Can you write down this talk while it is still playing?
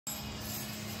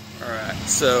Alright,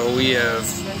 so we have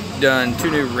done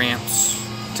 2 new ramps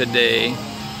today.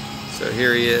 So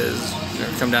here he is. He's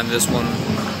going to come down to this one.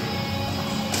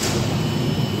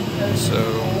 So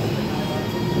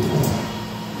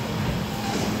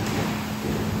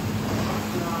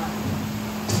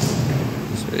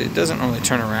it doesn't really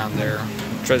turn around there.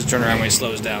 It tries to turn around when he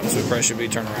slows down, so it probably should be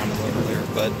turning around a little earlier.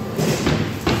 But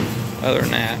other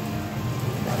than that,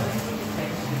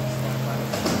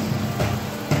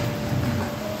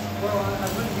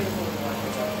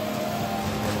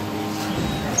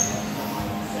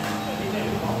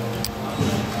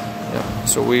 yeah.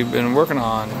 So we've been working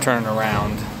on turning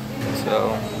around.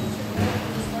 So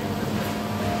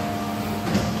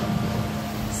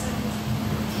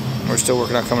we're still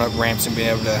working on coming up ramps and being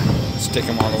able to stick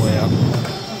them all the way up.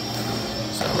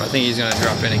 So I think he's going to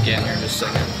drop in again here in just a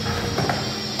second.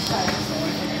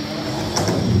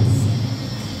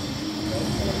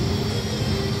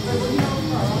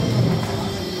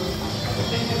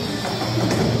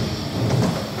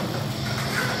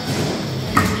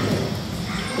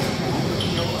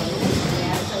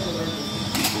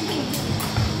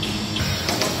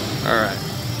 Alright,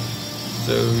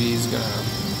 so he's going to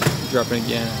drop in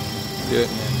again and do it,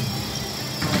 and then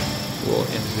we'll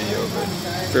end the video. But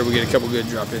I figure we get a couple good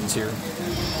drop-ins here.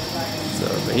 So,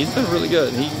 but he's been really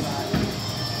good. He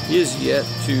is yet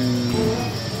to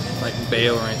like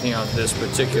bail or anything on this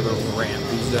particular ramp.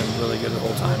 He's done really good the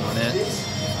whole time on it.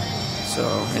 So,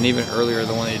 and even earlier,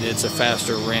 the one he did, it's a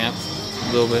faster ramp,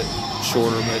 a little bit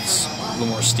shorter, but it's a little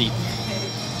more steep.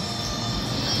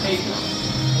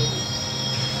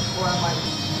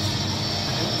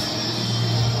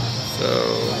 So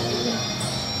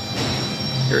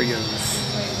here he goes.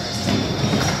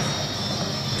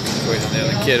 Waiting on the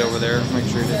other kid over there. Make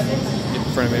sure he doesn't get in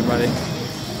front of anybody.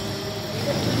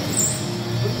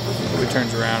 Oh, he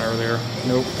turns around earlier.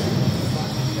 Nope.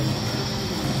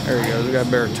 There he goes. We got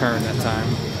a better turn that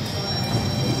time.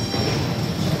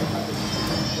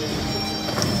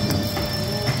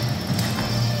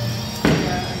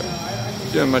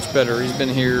 Doing much better. He's been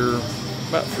here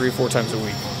about 3 or 4 times a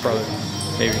week, probably,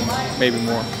 maybe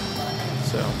more.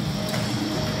 So,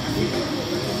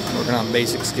 working on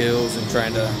basic skills and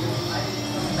trying to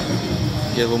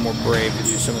get a little more brave to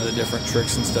do some of the different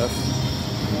tricks and stuff.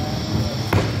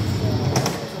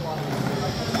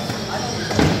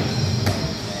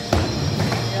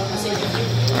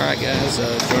 Alright guys,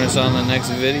 join us on the next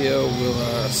video.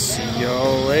 We'll see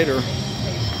y'all later.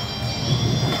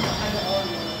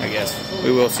 I guess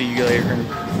we will see you later.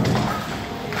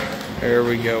 There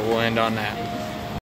we go. We'll end on that.